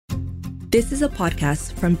This is a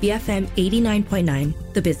podcast from BFM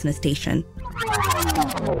 89.9, the business station.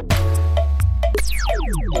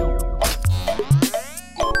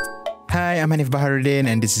 Hi, I'm Hanif Baharuddin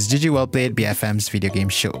and this is GG Well Played, BFM's video game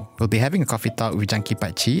show. We'll be having a coffee talk with Janki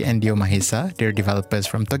Pakcik and Dio Mahesa. They're developers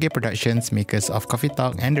from Toge Productions, makers of Coffee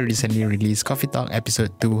Talk and the recently released Coffee Talk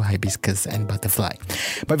Episode 2, Hibiscus and Butterfly.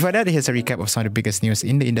 But before that, here's a recap of some of the biggest news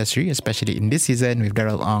in the industry, especially in this season with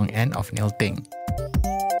Daryl Ong and Neil Ting.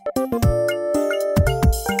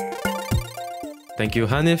 Thank you,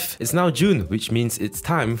 Hanif. It's now June, which means it's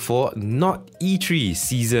time for Not E3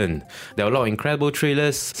 season. There are a lot of incredible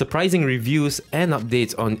trailers, surprising reviews, and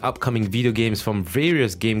updates on upcoming video games from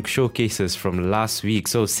various game showcases from last week.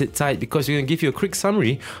 So sit tight because we're going to give you a quick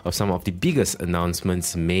summary of some of the biggest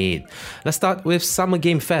announcements made. Let's start with Summer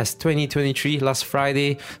Game Fest 2023 last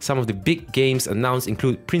Friday. Some of the big games announced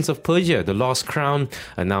include Prince of Persia: The Lost Crown,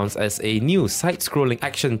 announced as a new side-scrolling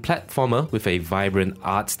action platformer with a vibrant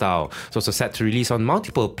art style. It's also set to release on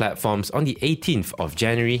multiple platforms on the 18th of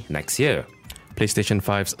January next year. PlayStation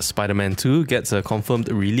 5's Spider-Man 2 gets a confirmed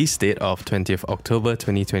release date of 20th October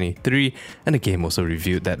 2023, and the game also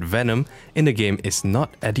revealed that Venom in the game is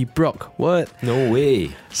not Eddie Brock. What? No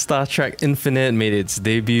way. Star Trek Infinite made its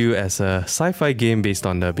debut as a sci-fi game based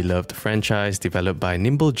on the beloved franchise developed by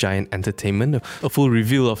Nimble Giant Entertainment. A full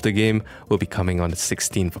reveal of the game will be coming on the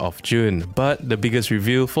 16th of June. But the biggest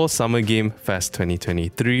reveal for Summer Game Fest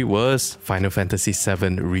 2023 was Final Fantasy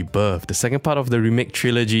VII Rebirth, the second part of the remake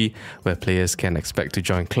trilogy, where players can expect to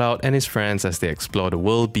join Cloud and his friends as they explore the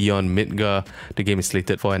world beyond Midgar. The game is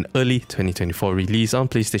slated for an early 2024 release on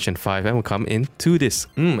PlayStation 5 and will come in 2 discs.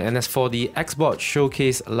 And as for the Xbox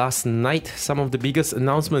showcase last night, some of the biggest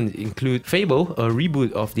announcements include Fable, a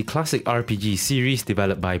reboot of the classic RPG series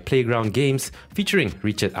developed by Playground Games, featuring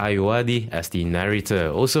Richard Ayoade as the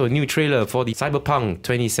narrator. Also, a new trailer for the Cyberpunk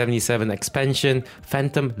 2077 expansion,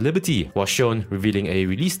 Phantom Liberty, was shown, revealing a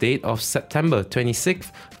release date of September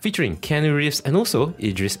 26th, featuring Keanu Reeves and also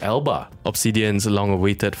Idris Elba. Obsidian's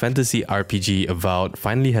long-awaited fantasy RPG Avowed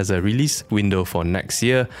finally has a release window for next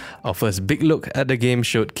year. Our first big look at the game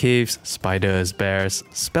showed caves, spiders, bears,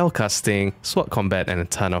 spellcasting, sword combat, and a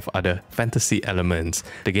ton of other fantasy elements.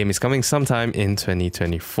 The game is coming sometime in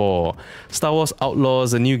 2024. Star Wars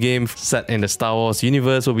Outlaws, a new game set in the Star Wars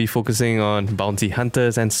universe, will be focusing on bounty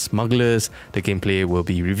hunters and smugglers. The gameplay will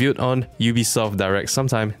be reviewed on Ubisoft Direct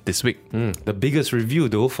sometime this week. The biggest review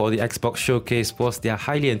though for the Xbox showcase was their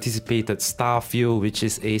highly anticipated Starfield, which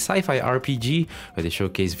is a sci-fi RPG where they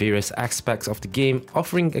showcase various aspects of the game,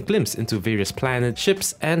 offering a glimpse into various planets,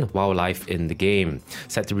 ships, and wildlife in the game.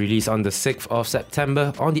 Set to release on the 6th of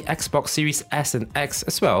September on the Xbox Series S and X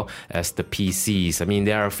as well as the PCs. I mean,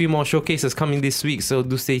 there are a few more showcases coming this week, so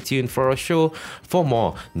do stay tuned for our show for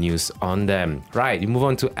more news on them. Right, we move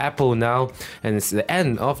on to Apple now, and it's the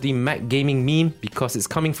end of the Mac gaming meme because it's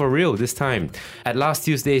coming for real this time. At last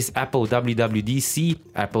Tuesday's Apple WWDC,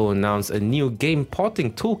 Apple announced a new game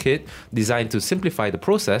porting toolkit designed to simplify the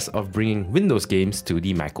process of bringing Windows games to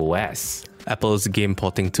the Mac OS. Apple's game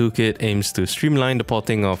porting toolkit aims to streamline the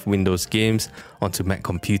porting of Windows games onto Mac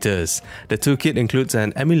computers. The toolkit includes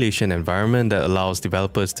an emulation environment that allows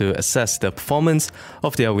developers to assess the performance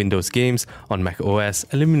of their Windows games on Mac OS,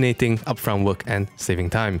 eliminating upfront work and saving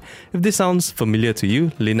time. If this sounds familiar to you,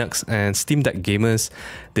 Linux and Steam Deck gamers,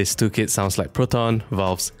 this toolkit sounds like Proton,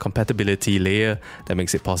 Valve's compatibility layer that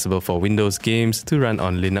makes it possible for Windows games to run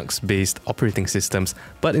on Linux-based operating systems,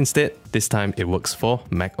 but instead, this time it works for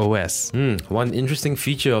Mac OS. One interesting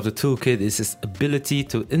feature of the toolkit is its ability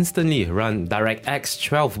to instantly run DirectX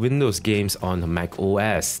 12 Windows games on Mac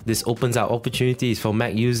OS. This opens up opportunities for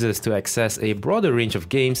Mac users to access a broader range of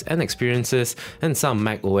games and experiences, and some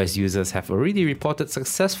Mac OS users have already reported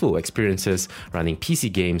successful experiences running PC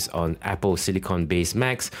games on Apple Silicon-based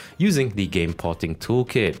Macs using the game porting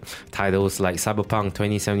toolkit. Titles like Cyberpunk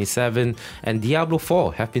 2077 and Diablo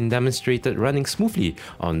 4 have been demonstrated running smoothly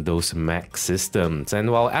on those Mac systems. And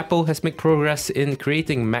while Apple has made progress in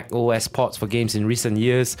creating Mac OS ports for games in recent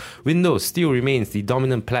years, Windows still remains the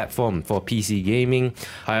dominant platform for PC gaming.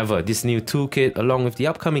 However, this new toolkit, along with the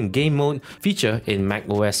upcoming game mode feature in Mac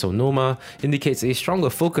OS Sonoma, indicates a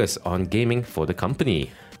stronger focus on gaming for the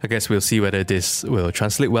company. I guess we'll see whether this will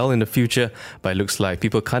translate well in the future, but it looks like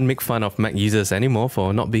people can't make fun of Mac users anymore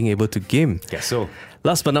for not being able to game. Guess so.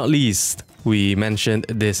 Last but not least, We mentioned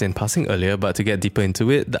this in passing earlier, but to get deeper into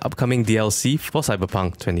it, the upcoming DLC for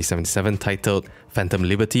Cyberpunk 2077 titled Phantom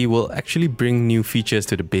Liberty will actually bring new features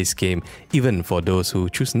to the base game, even for those who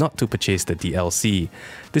choose not to purchase the DLC.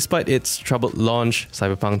 Despite its troubled launch,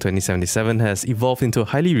 Cyberpunk 2077 has evolved into a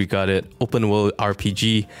highly regarded open-world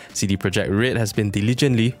RPG. CD Projekt Red has been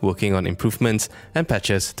diligently working on improvements and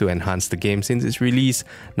patches to enhance the game since its release.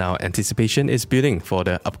 Now anticipation is building for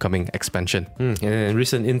the upcoming expansion. In a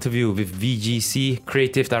recent interview with VGC,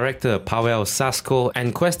 creative director Paweł Sasko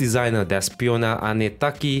and quest designer Despiona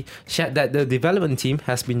Anetaki shared that the development team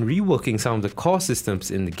has been reworking some of the core systems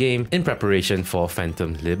in the game in preparation for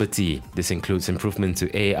Phantom Liberty. This includes improvement to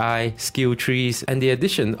AI, skill trees, and the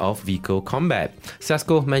addition of vehicle combat.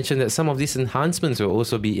 Sasko mentioned that some of these enhancements will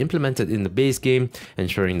also be implemented in the base game,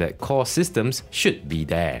 ensuring that core systems should be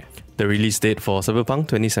there. The release date for Cyberpunk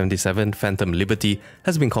 2077 Phantom Liberty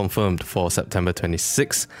has been confirmed for September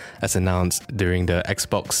 26, as announced during the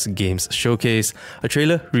Xbox Games Showcase. A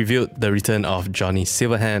trailer revealed the return of Johnny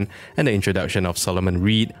Silverhand and the introduction of Solomon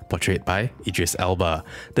Reed, portrayed by Idris Elba.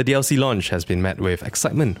 The DLC launch has been met with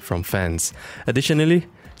excitement from fans. Additionally,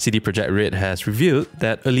 CD Projekt Red has revealed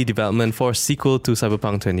that early development for a sequel to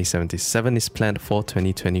Cyberpunk 2077 is planned for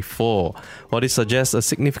 2024. While this suggests a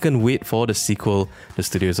significant wait for the sequel, the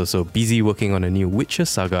studio is also busy working on a new Witcher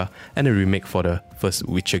saga and a remake for the first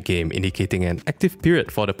Witcher game, indicating an active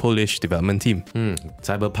period for the Polish development team.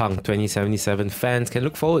 Cyberpunk 2077 fans can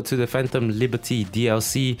look forward to the Phantom Liberty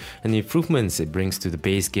DLC and the improvements it brings to the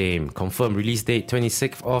base game. Confirmed release date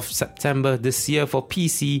 26th of September this year for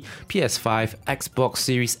PC, PS5, Xbox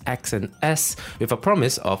Series X and S, with a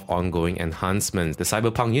promise of ongoing enhancements. The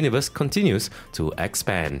Cyberpunk universe continues to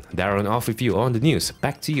expand. Darren, off with you on the news.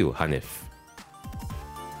 Back to you, Hanif.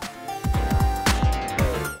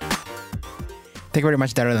 Thank you very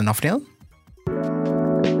much, Daryl and Ofnil.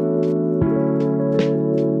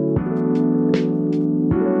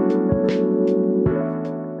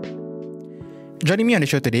 Joining me on the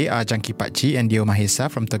show today are Janki Pakcik and Dio Mahesa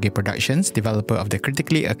from Toge Productions, developer of the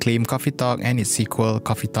critically acclaimed Coffee Talk and its sequel,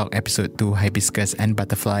 Coffee Talk Episode 2 Hibiscus and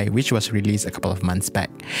Butterfly, which was released a couple of months back.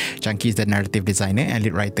 Janki is the narrative designer and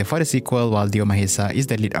lead writer for the sequel, while Dio Mahesa is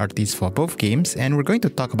the lead artist for both games, and we're going to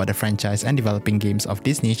talk about the franchise and developing games of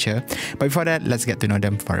this nature. But before that, let's get to know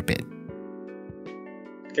them for a bit.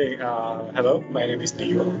 Okay, hello, my name is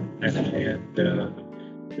Dio, and I am the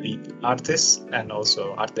lead artist and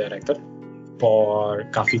also art director for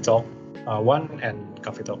Coffee Talk 1 and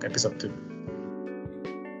Coffee Talk Episode 2.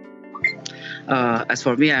 As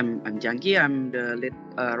for me, I'm Janki. I'm the lead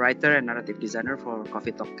writer and narrative designer for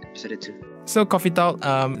Coffee Talk Episode 2. So Coffee Talk,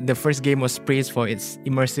 the first game was praised for its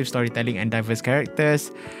immersive storytelling and diverse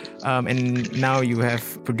characters. And now you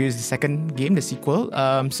have produced the second game, the sequel.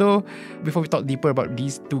 So before we talk deeper about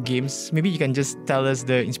these two games, maybe you can just tell us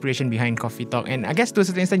the inspiration behind Coffee Talk. And I guess to a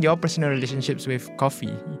certain extent, your personal relationships with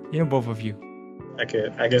coffee, both of you. Okay,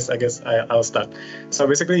 I guess I'll start. So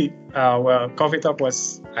basically, Coffee Talk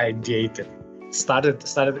was ideated. Started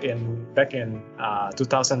back in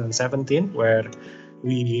 2017, where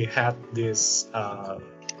we had this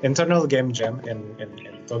internal game jam in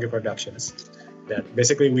Toge Productions. That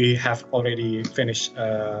basically we have already finished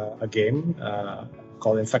a game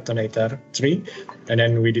called Infectonator 3, and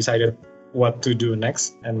then we decided what to do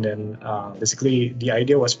next. And then basically the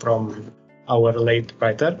idea was from our late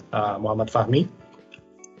writer Muhammad Fahmi,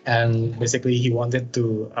 and basically he wanted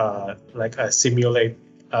to simulate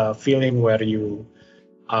a feeling where you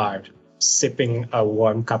are sipping a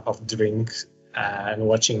warm cup of drink and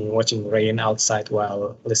watching rain outside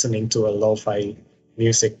while listening to a lo-fi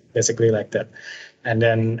music, basically like that. And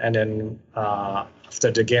then after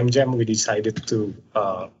the game jam, we decided to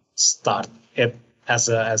start it as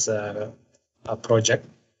a project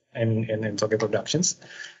in Toge Productions.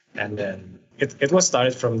 And then it was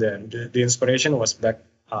started from there. The inspiration was back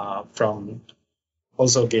from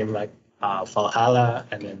also a game like Valhalla,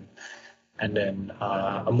 and then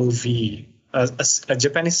a movie, a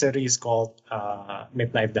Japanese series called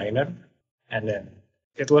Midnight Diner, and then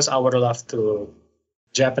it was our love to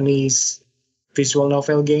Japanese visual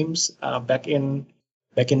novel games back in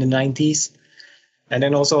the 90s, and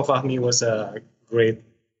then also Fahmi was a great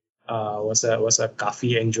was a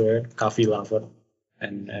coffee enjoyer, coffee lover,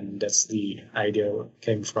 and that's the idea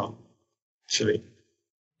came from actually.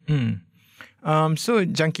 So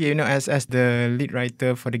Janki, as the lead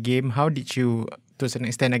writer for the game, how did you, to a certain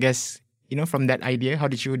extent, I guess, from that idea, how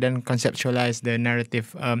did you then conceptualize the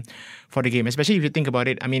narrative for the game? Especially if you think about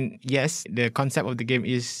it, I mean, yes, the concept of the game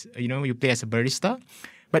is, you play as a barista,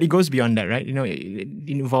 but it goes beyond that, right? It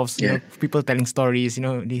involves people telling stories,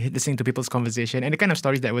 listening to people's conversation, and the kind of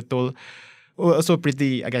stories that were told also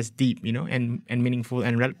pretty, I guess, deep, and meaningful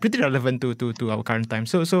and pretty relevant to our current time.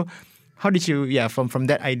 So how did you, from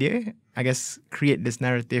that idea, I guess, create this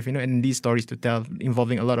narrative, and these stories to tell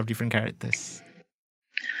involving a lot of different characters?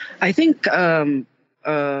 I think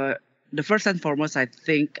the first and foremost, I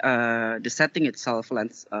think the setting itself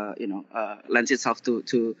lends itself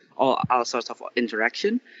to all sorts of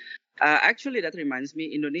interaction. Actually, that reminds me,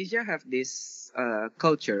 Indonesia have this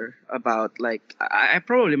culture about like I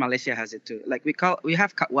probably Malaysia has it too. Like we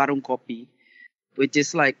have warung kopi, which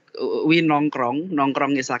is like we nongkrong.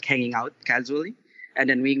 Nongkrong is like hanging out casually, and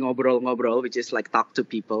then we ngobrol, which is like talk to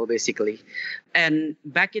people basically. And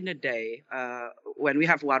back in the day, when we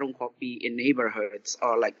have warung kopi in neighborhoods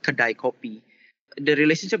or like kedai kopi, the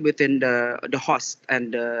relationship between the host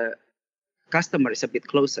and the customer is a bit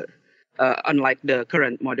closer. Unlike the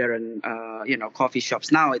current modern, coffee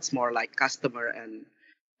shops, now it's more like customer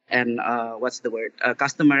and what's the word?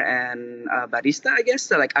 Customer and barista, I guess.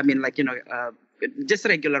 So like just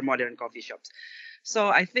regular modern coffee shops. So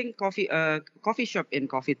I think coffee shop in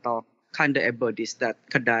Coffee Talk kind of embodies that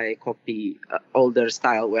kedai kopi older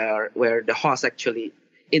style where the host actually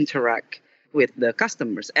interact with the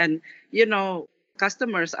customers. And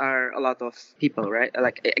customers are a lot of people, right?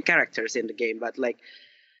 Like characters in the game, but like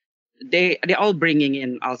they're all bringing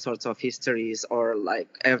in all sorts of histories or like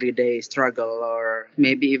everyday struggle or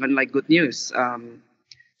maybe even like good news.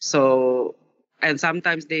 So and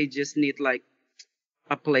sometimes they just need like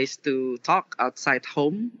a place to talk outside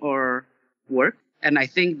home or work. And I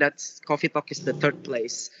think that's Coffee Talk is the third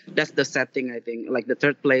place. That's the setting, I think, like the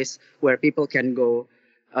third place where people can go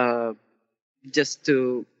just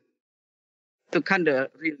to kind of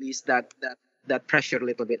release that pressure a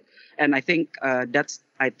little bit. And I think that's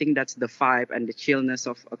the vibe and the chillness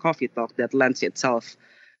of a Coffee Talk that lends itself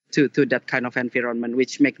to that kind of environment,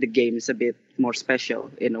 which make the games a bit more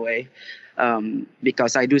special in a way.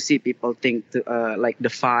 Because I do see people think like the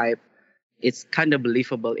vibe, it's kind of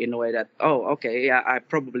believable in a way that, oh, okay, yeah, I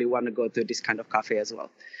probably want to go to this kind of cafe as well.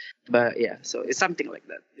 But yeah, so it's something like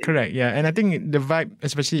that. Correct, yeah. And I think the vibe,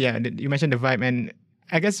 especially, you mentioned the vibe, and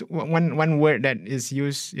I guess one word that is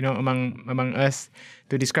used, among us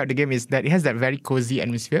to describe the game is that it has that very cozy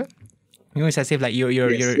atmosphere. It's as if like you're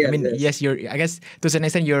I guess to some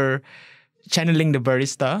extent you're channeling the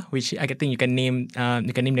barista, which I think you can name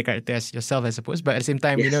the character as yourself, I suppose. But at the same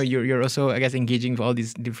time, Yes. you're also, I guess, engaging with all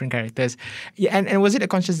these different characters. Yeah, and was it a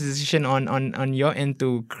conscious decision on your end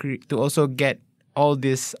to also get all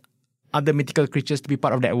these other mythical creatures to be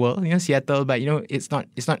part of that world? Seattle, but it's not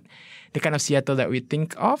the kind of Seattle that we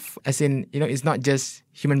think of. As in, it's not just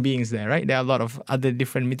human beings there, right? There are a lot of other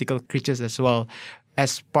different mythical creatures as well,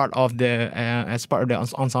 as part of the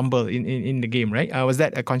ensemble in the game, right? Was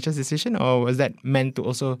that a conscious decision, or was that meant to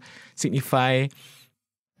also signify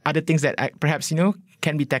other things that perhaps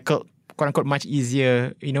can be tackled, quote unquote, much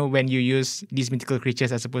easier, when you use these mythical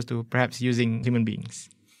creatures as opposed to perhaps using human beings?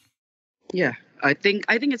 Yeah, I think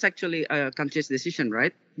it's actually a conscious decision,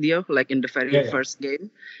 right, Dio? Like in the very first game,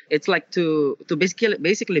 it's like to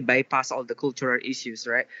basically bypass all the cultural issues,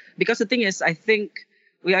 right? Because the thing is, I think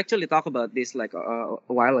we actually talked about this like a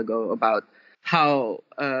while ago about how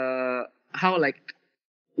like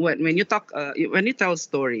when you talk when you tell a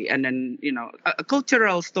story, and then a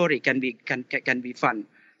cultural story can be fun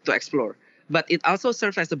to explore, but it also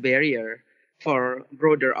serves as a barrier for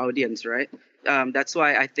broader audience, right? That's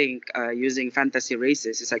why I think using fantasy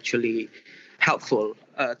races is actually helpful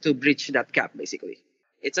to bridge that gap. Basically,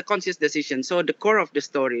 it's a conscious decision. So the core of the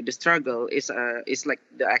story, the struggle, is like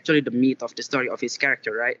actually the meat of the story of his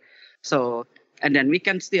character, right? So, and then we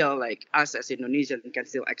can still, like us as Indonesian, can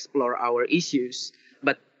still explore our issues,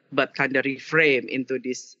 but kind of reframe into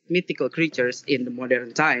these mythical creatures in the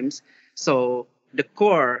modern times. So the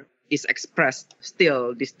core is expressed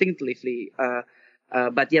still distinctly,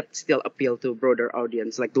 but yet still appeal to broader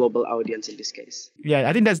audience, like global audience in this case. Yeah,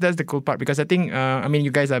 I think that's the cool part, because I think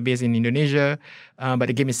you guys are based in Indonesia, but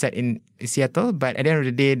the game is set in Seattle. But at the end of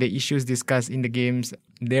the day, the issues discussed in the games,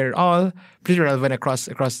 they're all pretty relevant across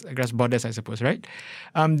borders, I suppose, right?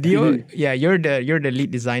 Dio, you're the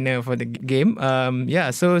lead designer for the game.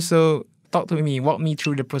 So talk to me, walk me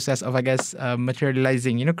through the process of, I guess,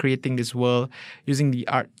 materializing, creating this world using the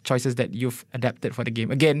art choices that you've adapted for the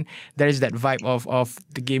game. Again, there is that vibe of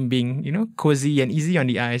the game being, cozy and easy on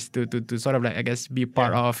the eyes to sort of like, I guess, be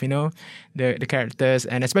part of, the characters,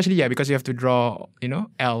 and especially, because you have to draw,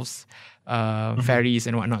 elves, fairies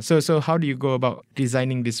and whatnot. So how do you go about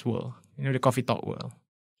designing this world, the Coffee Talk world?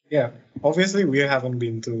 Yeah, obviously we haven't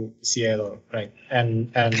been to Seattle, right?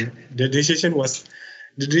 And the decision was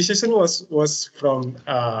from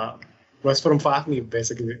was from Fahmi,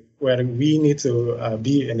 basically, where we need to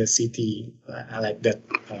be in a city like that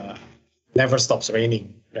never stops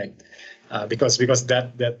raining, right? Because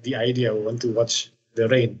that the idea, we want to watch the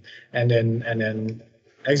rain, and then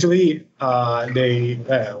actually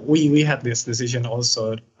we had this decision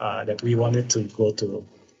also that we wanted to go to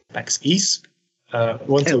PAX East,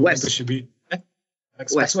 want to West. should be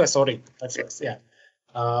PAX West. West, sorry, PAX West, yeah.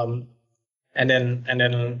 And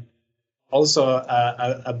then also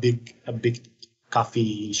a big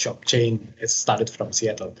coffee shop chain. It started from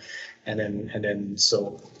Seattle, and then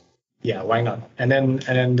so yeah, why not? And then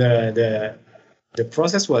the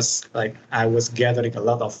process was like I was gathering a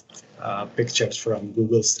lot of pictures from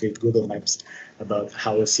Google Maps about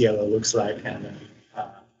how Seattle looks like, and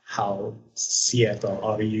how Seattle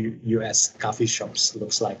or U.S. coffee shops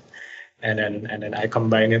looks like, and then I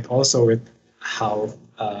combine it also with how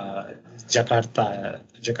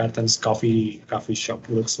Jakartan's coffee shop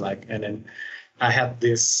looks like, and then I had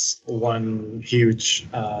this one huge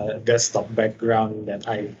desktop background that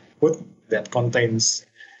I put that contains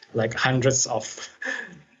like hundreds of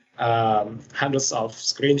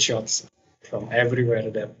screenshots from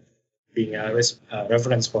everywhere that being a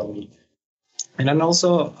reference for me, and then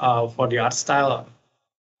also for the art style.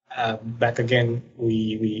 Back again,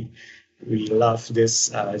 we love this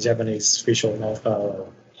Japanese visual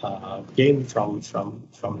novel game from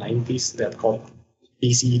 90s that called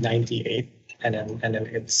PC 98, and then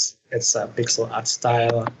it's a pixel art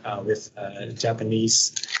style with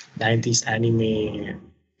Japanese 90s anime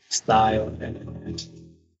style, and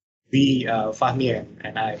we Fahmi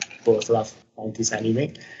and I both love 90s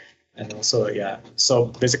anime, and also so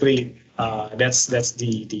basically that's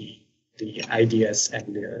the ideas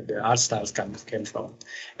and the art styles came from.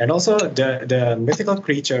 And also the mythical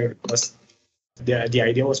creature was the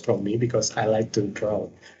idea was from me, because I like to draw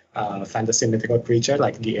fantasy mythical creature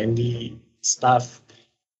like D&D stuff.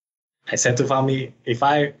 I said to Fami,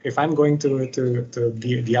 if I'm going to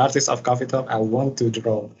be the artist of Coffee Talk, I want to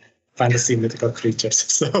draw fantasy mythical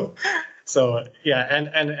creatures. So yeah,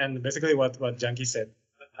 and basically what Junkie said,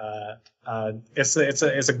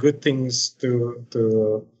 it's a good things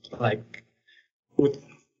to like put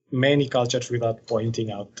many cultures without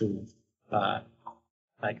pointing out to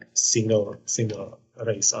like single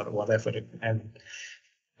race or whatever, and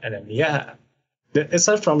then it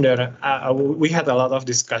started from there. We had a lot of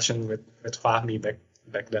discussion with Fahmi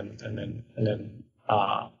back then, and then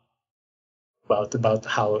about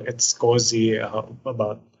how it's cozy,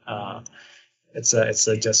 about it's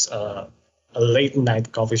just a late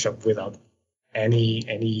night coffee shop without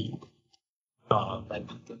any like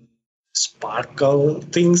sparkle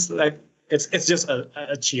things. Like it's just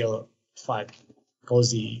a chill vibe,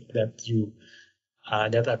 cozy that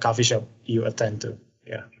that a coffee shop you attend to.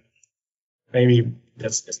 Yeah, maybe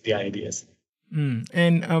that's the ideas.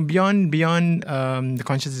 And beyond the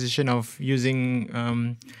conscious decision of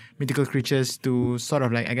using mythical creatures to sort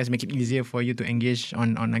of like, I guess, make it easier for you to engage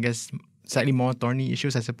on I guess slightly more thorny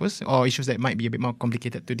issues, I suppose, or issues that might be a bit more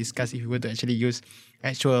complicated to discuss if you were to actually use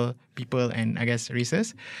actual people and I guess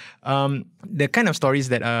races. The kind of stories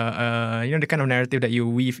that the kind of narrative that you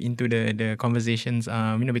weave into the conversations,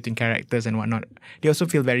 between characters and whatnot, they also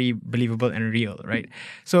feel very believable and real, right?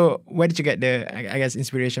 So where did you get the, I guess,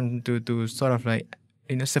 inspiration to sort of like,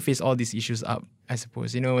 surface all these issues up, I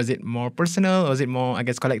suppose? Was it more personal, or was it more, I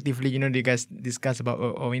guess, collectively, do you guys discuss about,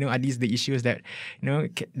 or are these the issues that,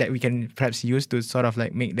 that we can perhaps use to sort of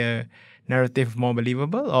like make the narrative more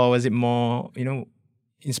believable? Or was it more,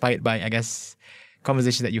 inspired by, I guess,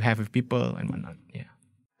 conversations that you have with people and whatnot? Yeah.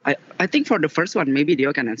 I think for the first one, maybe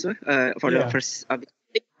Dio can answer. The first, I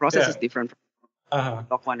think process is different from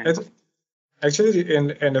talk one and actually,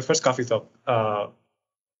 in the first coffee talk,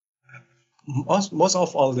 most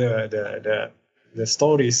of all the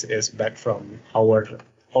stories is back from our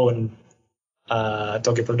own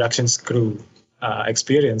Toge Productions crew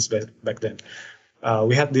experience back then.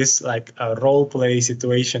 We had this like a role play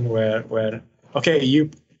situation where okay, you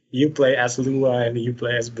play as Lua and you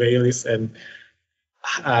play as Baylis, and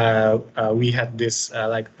we had this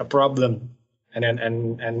like a problem, and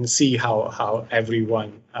then and see how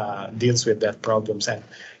everyone deals with that problems, and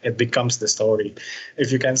it becomes the story.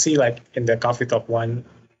 If you can see, like in the Coffee Talk one,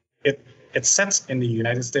 it sets in the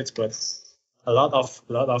United States, but a lot of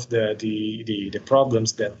the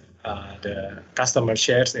problems that the customer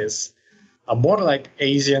shares is more like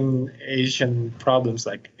Asian problems,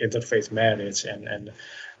 like interfaith marriage and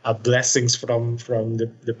blessings from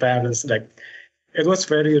the parents. Like it was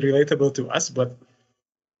very relatable to us, but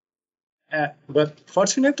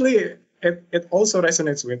fortunately it also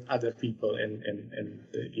resonates with other people in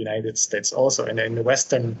the United States also, and in the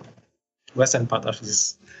Western western part of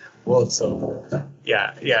this world. So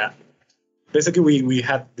yeah. Basically, we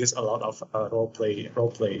had this a lot of role play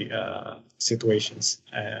situations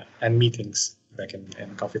and meetings back in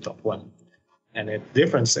Coffee Talk 1, and a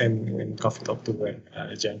difference in Coffee Talk 2 where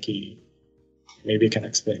Junkie maybe can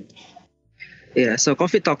explain. Yeah, so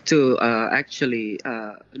Coffee Talk 2, actually,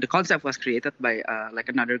 the concept was created by like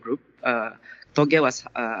another group.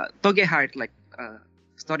 Toge hired like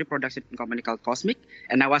story production company called Cosmic,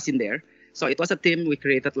 and I was in there. So it was a team we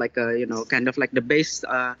created like kind of like the base,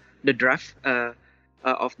 the draft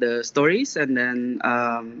of the stories, and then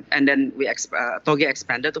Toge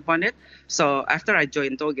expanded upon it. So after I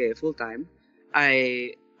joined Toge full time,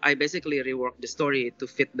 I basically reworked the story to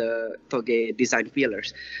fit the Toge design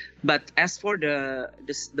pillars. But as for the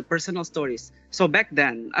personal stories, so back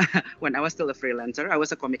then when I was still a freelancer, I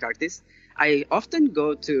was a comic artist. I often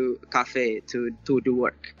go to cafe to do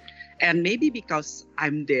work, and maybe because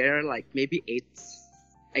I'm there like maybe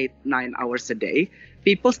 9 hours a day,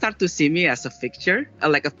 people start to see me as a fixture,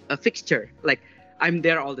 like a fixture, like I'm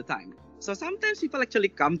there all the time. So sometimes people actually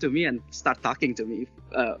come to me and start talking to me,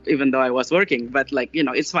 even though I was working. But like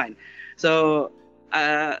it's fine. So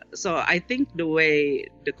I think the way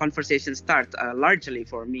the conversation starts largely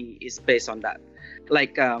for me is based on that,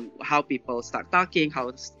 like how people start talking,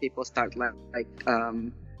 how people start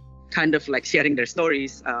kind of like sharing their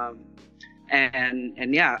stories,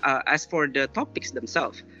 as for the topics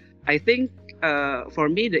themselves, I think for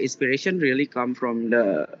me the inspiration really come from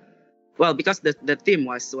because the theme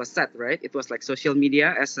was set, right. It was like social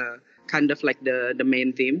media as a kind of like the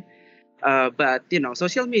main theme, but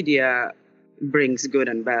social media brings good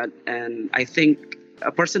and bad, and I think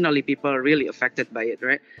personally people are really affected by it,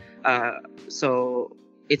 right. So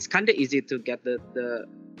it's kind of easy to get the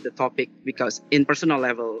topic, because in personal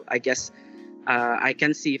level, I guess I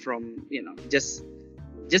can see from just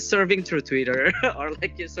surfing through Twitter or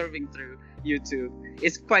like you're surfing through YouTube,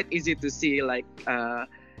 it's quite easy to see like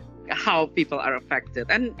how people are affected,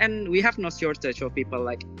 and we have no shortage of people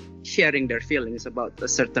like sharing their feelings about a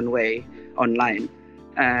certain way online,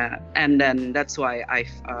 and then that's why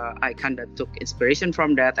I kind of took inspiration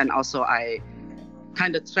from that, and also I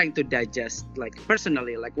kind of trying to digest like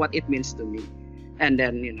personally like what it means to me, and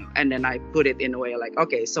then I put it in a way like,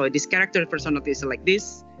 okay, so this character personality is like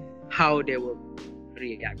this, how they will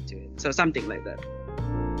react to it, so something like that.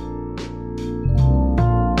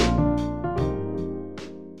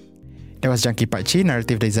 That was Junkie Pakcik,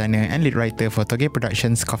 narrative designer and lead writer for Toge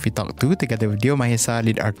Productions' Coffee Talk 2, together with Dio Mahesa,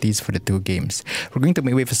 lead artist for the two games. We're going to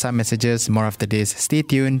make way for some messages, more after this. Stay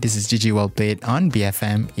tuned. This is GG Well Played on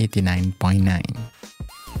BFM 89.9.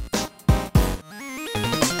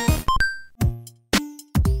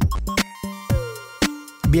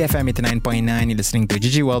 BFM 89.9, you're listening to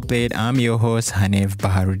GG Well Played. I'm your host, Hanif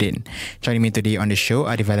Baharuddin. Joining me today on the show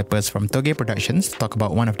are developers from Toge Productions to talk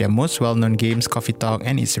about one of their most well-known games, Coffee Talk,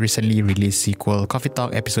 and its recently released sequel, Coffee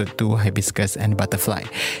Talk Episode 2, Hibiscus and Butterfly.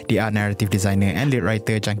 They are narrative designer and lead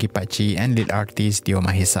writer Junkie Pakcik and lead artist Dio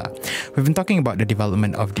Mahesa. We've been talking about the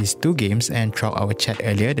development of these two games, and throughout our chat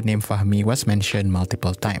earlier, the name Fahmi was mentioned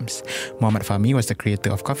multiple times. Muhammad Fahmi was the creator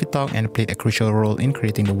of Coffee Talk and played a crucial role in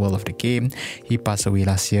creating the world of the game. He passed away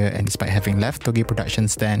last year, and despite having left Toge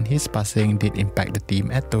Productions then, his passing did impact the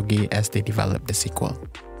team at Toge as they developed the sequel.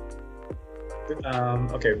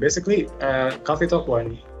 Basically, Coffee Talk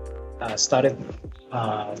 1 started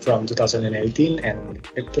from 2018 and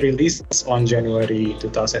it released on January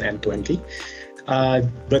 2020.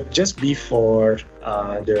 But just before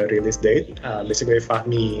the release date, basically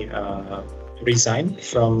Fahmi resigned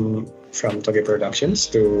from Toge Productions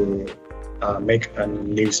to make a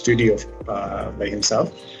new studio by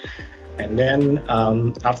himself. And then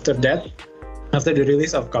after that, after the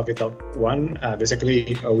release of Coffee Talk 1,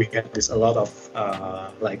 basically we had a lot of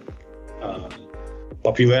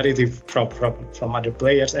popularity from other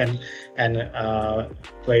players, and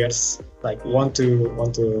players like want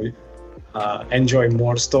to enjoy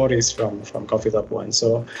more stories from Coffee Talk 1.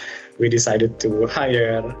 So we decided to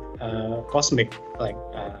hire Cosmic, like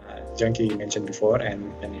Junkie mentioned before,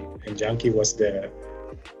 and Junkie was the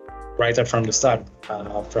writer from the start,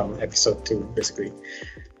 from episode 2 basically,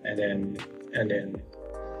 and then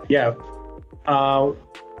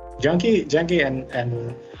Junkie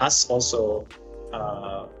and us also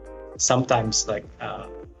sometimes like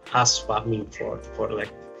ask Fahmi for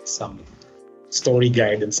like some story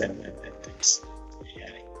guidance and things.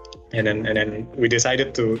 And then we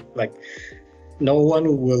decided to, like, no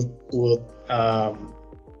one will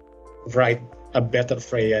write a better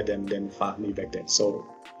Freya than Fahmi back then. So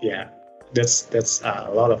yeah, that's a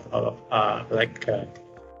lot of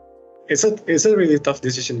it's a really tough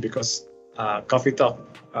decision, because Coffee Talk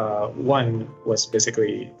 1 was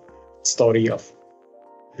basically story of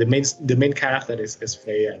the main character is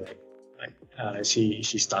Freya. She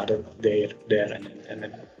started there and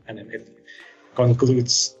then it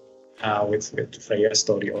concludes with Freya's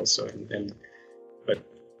story also. And but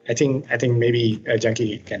I think maybe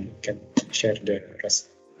Junkie can share the rest.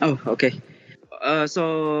 Oh, okay.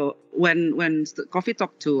 So when Coffee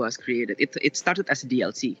Talk 2 was created, it started as a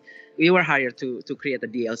DLC. We were hired to create a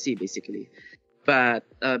DLC basically, but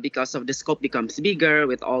because of the scope becomes bigger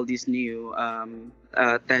with all these new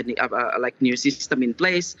like new system in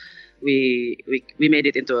place, we made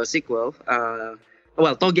it into a sequel.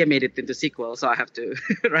 Well, Toge made it into sequel, so I have to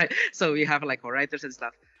right. So we have like writers and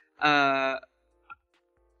stuff.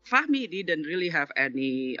 Fahmi didn't really have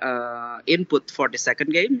any input for the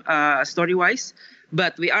second game, story wise,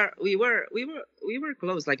 but we were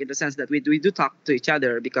close, like in the sense that we do talk to each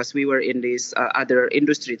other because we were in this other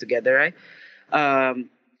industry together, right?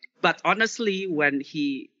 But honestly,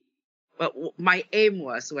 my aim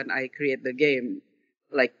was when I create the game,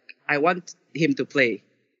 like I want him to play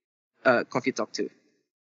Coffee Talk 2.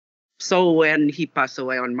 So when he passed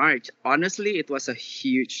away on March, honestly, it was a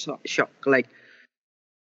huge shock. Like,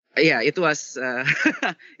 yeah, it was.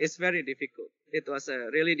 It's very difficult. It was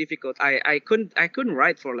really difficult. I couldn't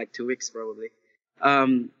write for like 2 weeks probably,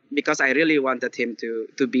 because I really wanted him to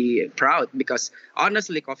be proud. Because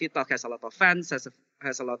honestly, Coffee Talk has a lot of fans,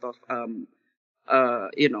 has a lot of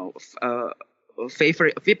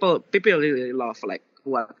favorite people. People really love like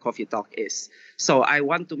what Coffee Talk is. So I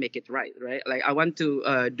want to make it right? Like I want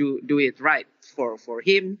to do it right for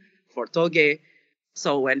him, for Toge.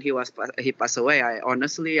 So when he passed away, I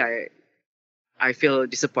feel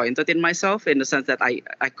disappointed in myself in the sense that I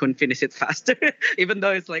couldn't finish it faster, even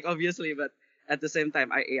though it's like obviously, but at the same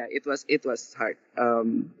time, it was hard.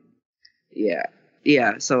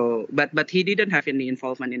 So but he didn't have any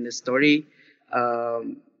involvement in the story, but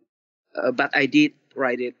I did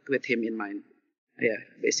write it with him in mind. Yeah,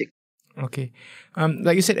 basically. Okay.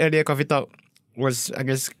 Like you said earlier, Coffee Talk was, I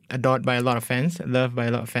guess, adored by a lot of fans, loved by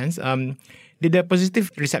a lot of fans. Did the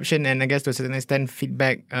positive reception and I guess to a certain extent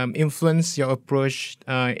feedback influence your approach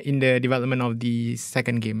in the development of the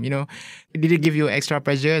second game? You know, did it give you extra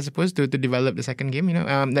pressure, I suppose, to develop the second game? You know,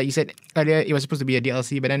 like you said earlier, it was supposed to be a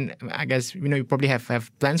DLC, but then I guess you probably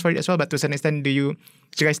have plans for it as well. But to a certain extent, do you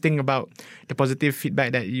guys think about the positive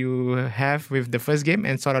feedback that you have with the first game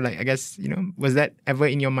and sort of like, I guess, was that ever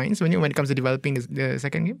in your minds when it comes to developing the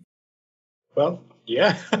second game? Well,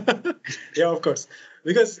 yeah, yeah, of course,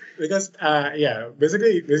 because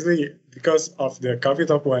basically because of the Coffee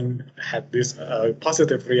Talk 1 had this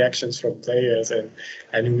positive reactions from players, and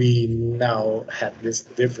we now had this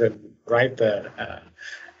different writer.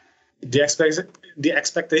 The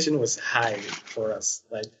expectation was high for us,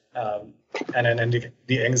 like, and then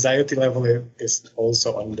the anxiety level is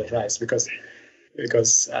also on the rise because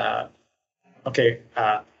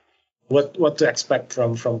what to expect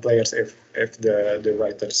from players if the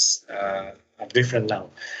writers are different now,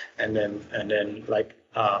 and then like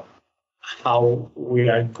how we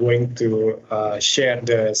are going to share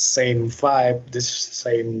the same vibe, the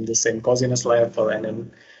same coziness level, and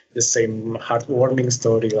then the same heartwarming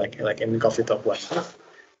story like in Coffee Talk 1.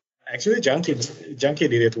 Actually, Junkie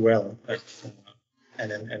did it well,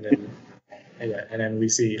 and then we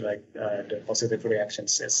see like the positive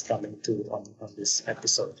reactions is coming too on this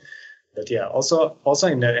episode. But yeah, also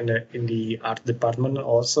in the art department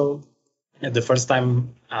also, at the first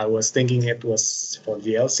time I was thinking it was for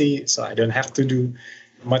DLC, so I don't have to do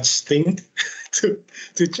much thing to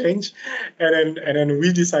change, and then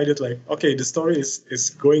we decided like, okay, the story is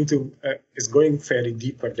going very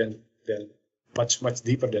deeper than much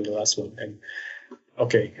deeper than the last one, and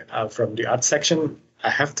okay, from the art section I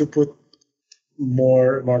have to put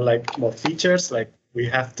more features, like we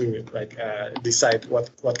have to like decide what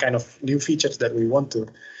kind of new features that we want to,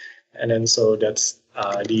 and then so that's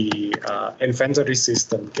the inventory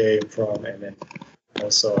system came from, and then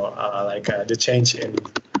also the change in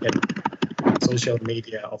social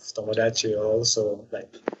media of Tomodachi. Also,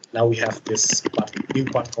 like now we have this new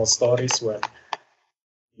part called stories, where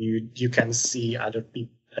you can see other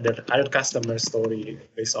customers' story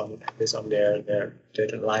based on their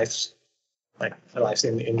lives, like lives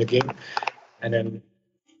in the game. And then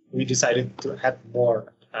we decided to add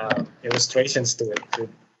more illustrations to it.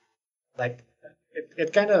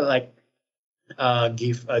 It kind of like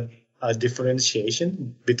give a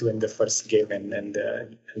differentiation between the first game and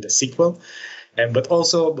the sequel, but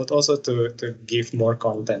also to give more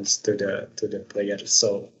contents to the players.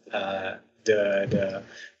 So the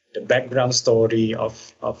background story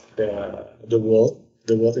of the world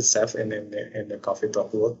the world itself in the coffee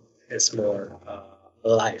talk world is more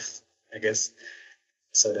alive, I guess.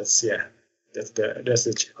 So that's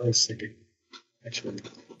the challenge again, actually.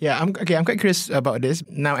 Yeah, I'm quite curious about this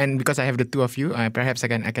now, and because I have the two of you, perhaps I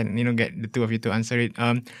can get the two of you to answer it.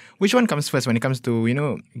 Which one comes first when it comes to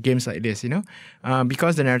games like this?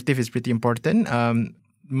 Because the narrative is pretty important.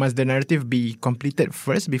 Must the narrative be completed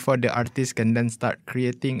first before the artist can then start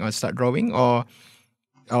creating or start drawing, or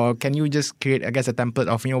can you just create, I guess, a template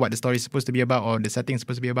of what the story is supposed to be about or the setting is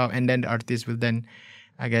supposed to be about, and then the artist will then,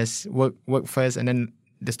 I guess, work first, and then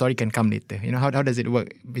the story can come later. How does it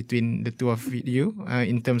work between the two of you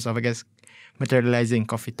in terms of, I guess, materializing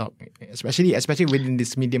coffee talk, especially within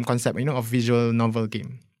this medium concept, of visual novel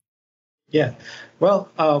game? Yeah, well,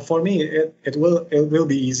 for me, it will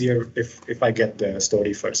be easier if I get the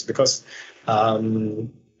story first, because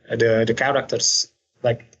the characters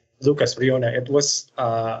like Lucas, Riona, it was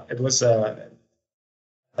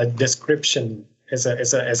a description, as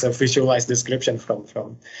a visualized description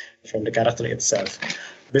from the character itself.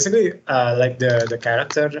 Basically, like the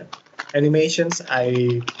character animations,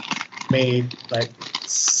 I made like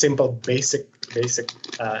simple basic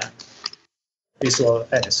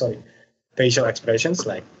facial expressions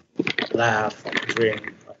like laugh,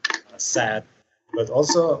 drink, sad. But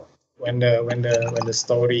also when the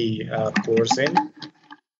story pours in,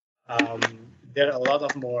 there are a lot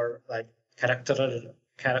of more like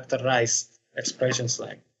characterized expressions,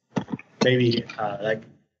 like maybe like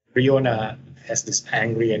Riona has this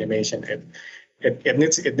angry animation. It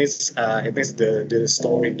needs the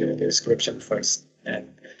story, the description first, and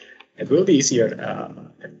it will be easier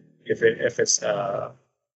if it's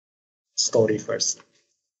story first.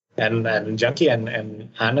 And Junkie and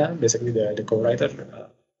Anna, basically the co-writer,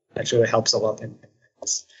 actually helps a lot in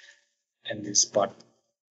this part.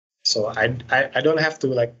 So I don't have to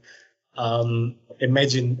like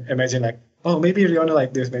imagine like, oh, maybe Riona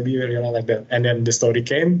like this, maybe Riona like that, and then the story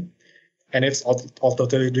came and it's all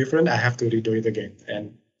totally different. I have to redo it again.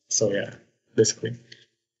 And so yeah, basically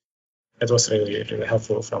it was really, really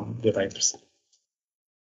helpful from the writers.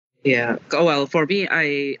 Yeah. Well, for me,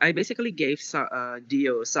 I basically gave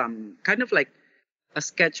Dio some kind of like a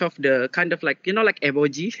sketch of the kind of like like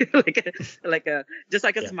emoji, like a just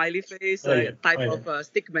like a smiley face type of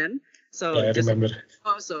stickman. So I remember.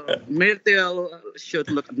 So Myrtle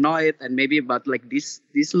should look annoyed and maybe about like this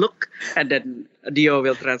look, and then Dio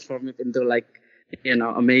will transform it into like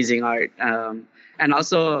amazing art. And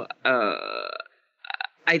also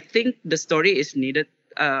I think the story is needed.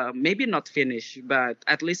 Maybe not finished, but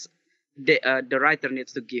at least the writer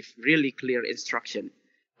needs to give really clear instruction.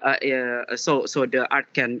 So the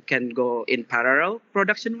art can go in parallel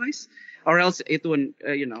production wise, or else it won't.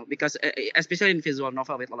 Because especially in visual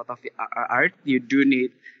novel with a lot of art, you do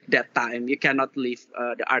need that time. You cannot leave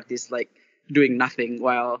the artist like doing nothing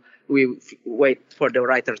while we wait for the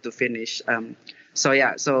writer to finish. So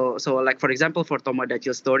like for example, for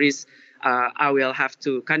Tomodachi stories, I will have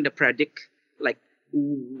to kind of predict like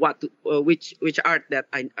which art that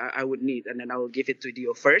I would need, and then I will give it to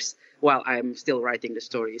Dio first while I'm still writing the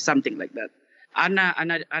story, something like that.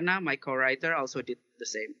 Anna, my co-writer, also did the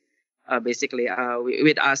same. Basically,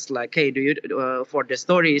 we'd ask like, hey, do you for the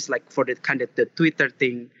stories, like for the kind of the Twitter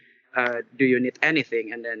thing, do you need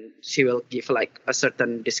anything? And then she will give like a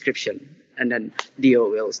certain description, and then Dio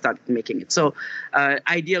will start making it. So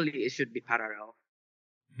ideally, it should be parallel.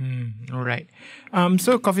 All right.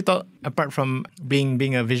 So Coffee Talk, apart from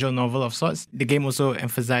being a visual novel of sorts, the game also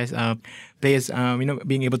emphasized players,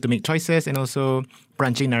 being able to make choices and also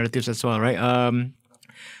branching narratives as well, right?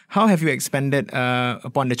 How have you expanded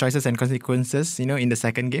upon the choices and consequences, in the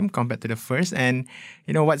second game compared to the first? And,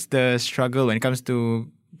 what's the struggle when it comes to,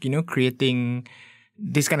 creating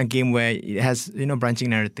this kind of game where it has, branching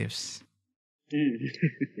narratives?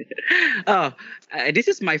 This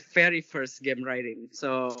is my very first game writing,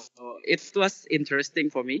 so it was interesting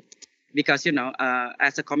for me because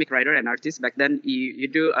as a comic writer and artist back then, you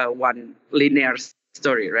do one linear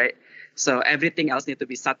story, right? So everything else need to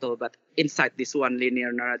be subtle, but inside this one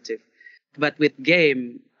linear narrative. But with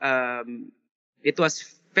game, it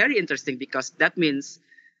was very interesting because that means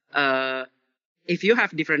if you have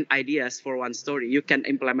different ideas for one story, you can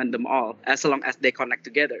implement them all as long as they connect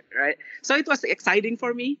together, right? So it was exciting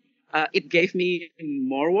for me. It gave me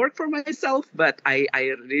more work for myself, but I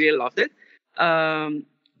really loved it.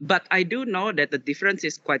 But I do know that the difference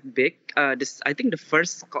is quite big. I think the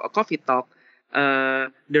first Coffee Talk,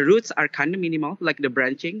 the roots are kind of minimal, like the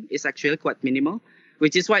branching is actually quite minimal.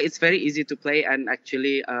 which is why it's very easy to play and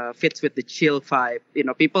actually fits with the chill vibe.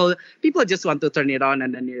 People just want to turn it on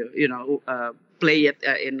and then play it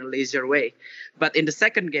in a leisure way. But in the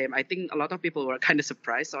second game, I think a lot of people were kind of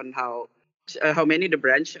surprised on how many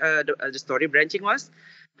the story branching was.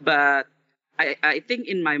 But I think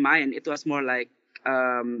in my mind it was more like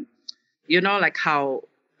like how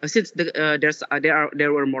since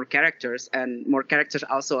there were more characters and more characters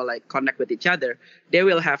also like connect with each other, they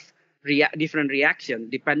will have different reaction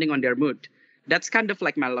depending on their mood. That's kind of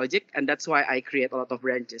like my logic, and that's why I create a lot of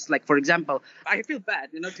branches. Like for example, I feel bad,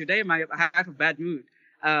 today I have a bad mood.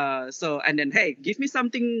 And then hey, give me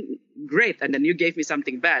something great, and then you gave me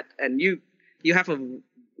something bad, and you have a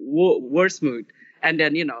worse mood, and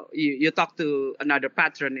then you talk to another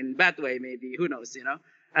patron in bad way, maybe, who knows.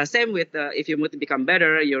 Same with if your mood become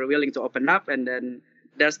better, you're willing to open up, and then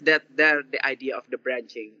there's there the idea of the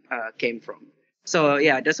branching came from. So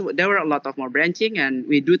yeah, there were a lot of more branching, and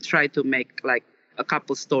we do try to make like a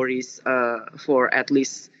couple stories for at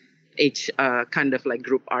least each kind of like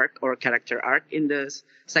group arc or character arc in the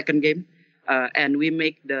second game, and we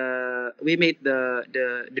made the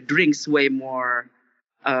drinks way more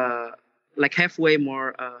like have way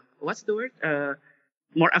more what's the word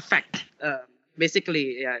more effect.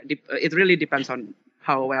 Basically, yeah, it really depends on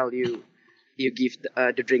how well you give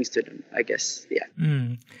the drinks to them, I guess. Yeah.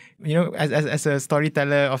 As a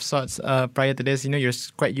storyteller of sorts, prior to this, you're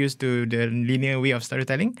quite used to the linear way of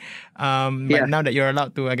storytelling. But now that you're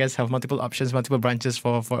allowed to, I guess, have multiple options, multiple branches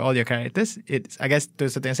for all your characters, it's, I guess, to a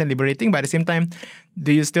certain extent liberating. But at the same time,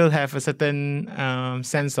 do you still have a certain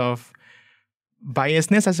sense of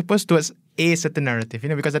biasness, I suppose, towards a certain narrative?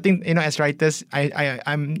 Because I think, as writers,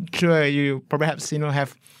 I'm sure you perhaps,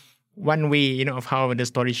 have one way, of how the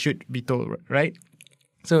story should be told, right?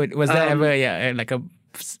 So was there ever, like a,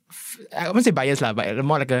 I won't say bias lah, but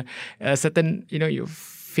more like a certain, you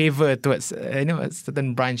favor towards, a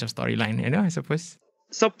certain branch of storyline, I suppose?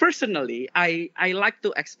 So personally, I like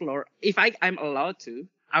to explore, if I'm allowed to,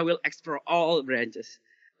 I will explore all branches,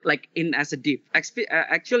 like in as a deep.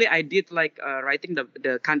 Actually, I did like writing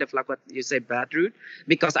the kind of like what you say bad route,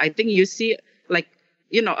 because I think you see like,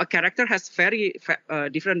 a character has very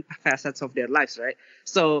different facets of their lives, right?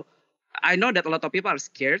 So I know that a lot of people are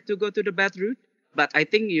scared to go to the bad route, but I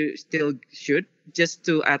think you still should, just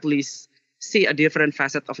to at least see a different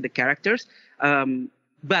facet of the characters.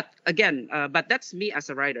 But again, but that's me as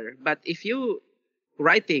a writer. But if you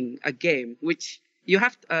writing a game, which you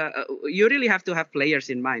have, you really have to have players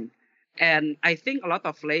in mind. And I think a lot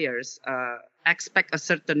of players expect a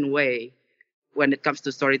certain way when it comes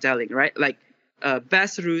to storytelling, right? Like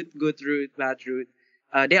best route, good route, bad route.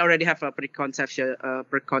 They already have a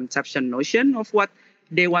preconception notion of what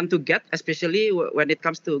they want to get, especially when it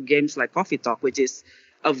comes to games like Coffee Talk, which is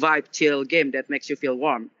a vibe chill game that makes you feel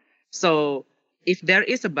warm. So if there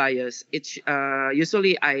is a bias, it's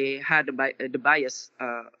usually I had the bias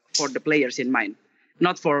for the players in mind,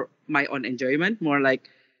 not for my own enjoyment. More like,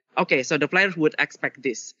 okay, so the players would expect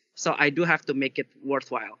this, so I do have to make it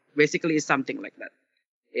worthwhile. Basically, it's something like that.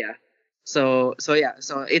 Yeah. So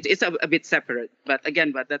it's a bit separate, but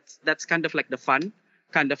that's kind of like the fun,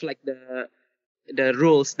 kind of like the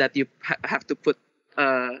rules that you have to put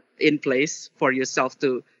in place for yourself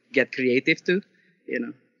to get creative to,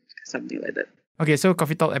 something like that. Okay, so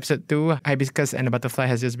Coffee Talk Episode 2, Hibiscus and the Butterfly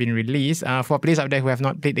has just been released. For players out there who have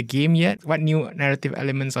not played the game yet, what new narrative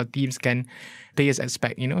elements or themes can players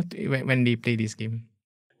expect, when they play this game?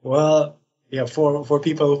 Well, yeah, for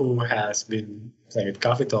people who has been playing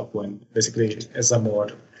Coffee Talk 1, basically it's a more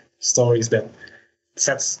stories that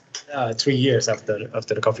sets 3 years after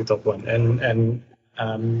the Coffee Talk 1, and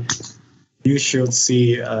you should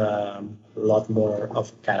see a lot more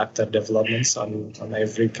of character developments on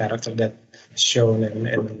every character that shown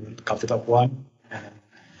in Coffee Talk 1. And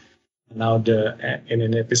now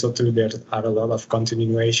in episode 2 there are a lot of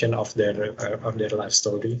continuation of their life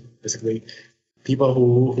story. Basically, people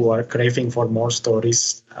who are craving for more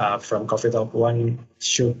stories from Coffee Talk 1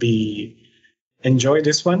 should be enjoy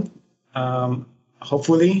this one,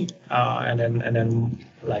 hopefully, and then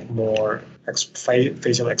like more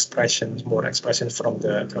facial expressions, more expressions from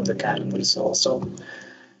the characters also,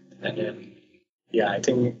 and then I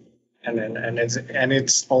think and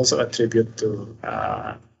it's also a tribute to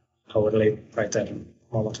our late writer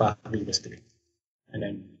Muhammad Fahmi, basically. And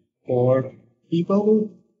then for people who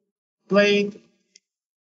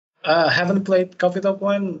haven't played Coffee Talk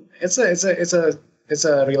 1, it's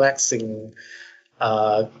a relaxing,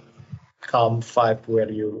 calm vibe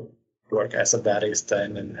where you work as a barista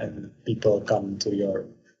and people come to your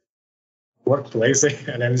workplace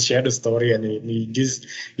and then share the story, and you just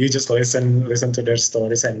listen to their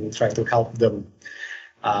stories and try to help them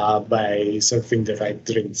by serving the right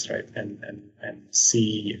drinks, right, and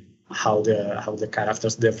see how the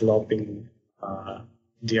characters developing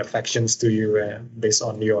the affections to you based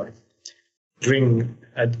on your drink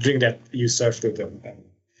that you serve to them. And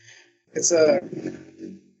it's a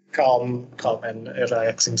calm and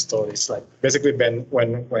relaxing stories. Like basically,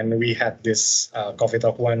 when we had this coffee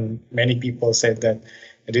talk one, many people said that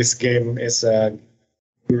this game is a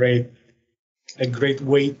great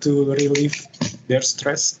way to relieve their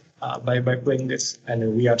stress by playing this,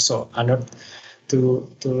 and we are so honored to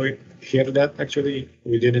hear that. Actually,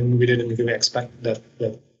 we didn't really expect that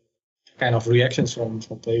kind of reactions from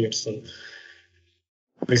players. So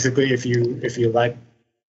basically, if you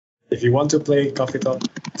want to play Coffee Talk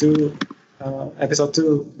 2 episode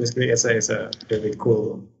 2, basically it's a really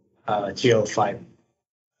cool chill vibe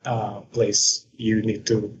place you need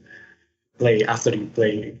to play after you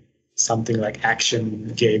play something like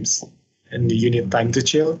action games and you need time to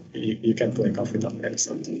chill. You can play Coffee Talk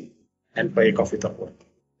episode 2 and play Coffee Talk 1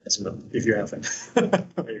 as well if you haven't.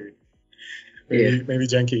 Maybe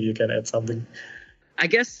Janky, you can add something. I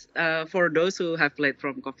guess for those who have played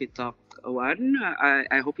from Coffee Talk 1,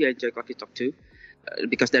 I hope you enjoy Coffee Talk 2,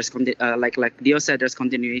 because there's like Dio said, there's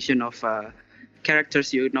continuation of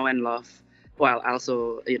characters you know and love, while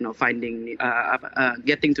also finding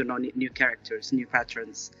getting to know new characters, new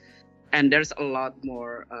patrons, and there's a lot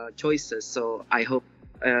more choices. So I hope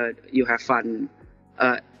you have fun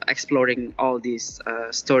exploring all these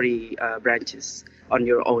story branches on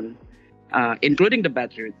your own. Including the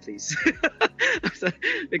bad route, please.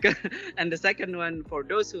 And the second one, for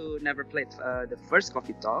those who never played the first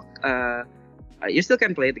Coffee Talk, you still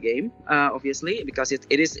can play the game, obviously, because it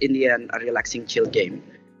is in the end a relaxing, chill game.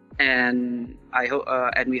 And I hope,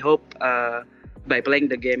 and we hope, by playing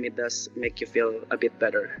the game, it does make you feel a bit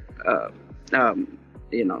better. A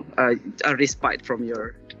respite from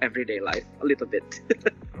your everyday life, a little bit.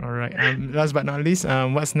 All right. Last but not least,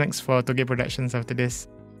 what's next for Toge Productions after this?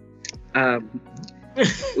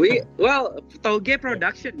 Toge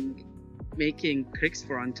Production making Cricks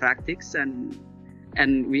for Tactics and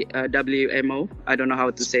we WMO. I don't know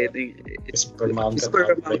how to say it. Whisper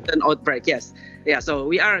Mountain Outbreak. Yes, yeah. So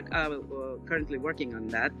we are currently working on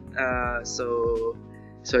that.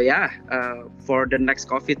 For the next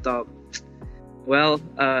Coffee Talk,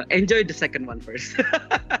 enjoy the second one first.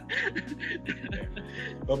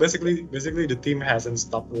 Well, basically, the team hasn't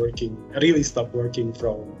stopped working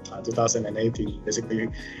from 2018. Basically,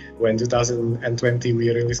 when 2020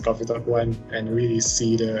 we released Coffee Talk 1 and we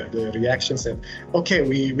see the reactions, and okay,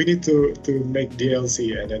 we need to make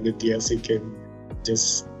DLC, and then the DLC can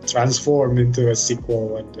just transform into a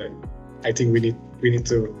sequel. And I think we need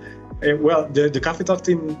to. The Coffee Talk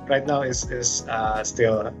team right now is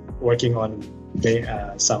still working on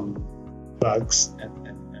some bugs and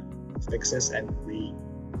fixes, and we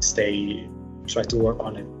try to work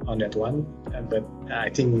on that one. But I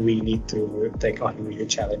think we need to take on new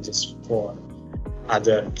challenges for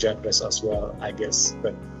other genres as well, I guess.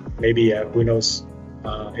 But maybe who knows?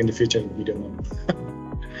 In the future, we don't know.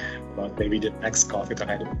 But maybe the next Coffee Talk,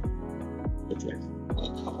 I don't know.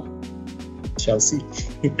 Shall see.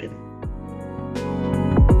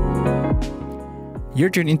 You're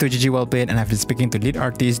tuned into GG Well Played, and I've been speaking to lead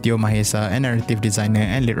artist Dio Mahesa and narrative designer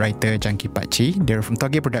and lead writer Janky Pakcik. They're from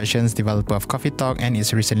Toge Productions, developer of Coffee Talk and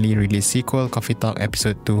its recently released sequel, Coffee Talk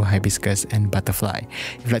Episode 2, Hibiscus and Butterfly.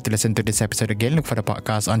 If you'd like to listen to this episode again, look for the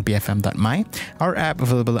podcast on bfm.my, our app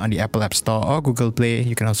available on the Apple App Store or Google Play.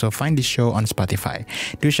 You can also find this show on Spotify.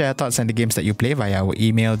 Do share your thoughts on the games that you play via our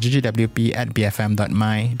email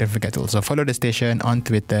ggwp@bfm.my. Don't forget to also follow the station on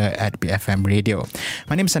Twitter @BFM Radio.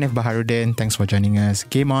 My name is Hanif Baharuddin. Thanks for joining us.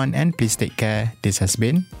 Game on, and please take care. This has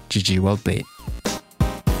been GG Well Played.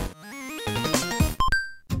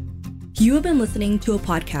 You have been listening to a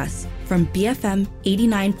podcast from BFM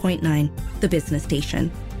 89.9, the business station.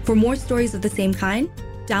 For more stories of the same kind,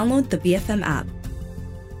 download the BFM app.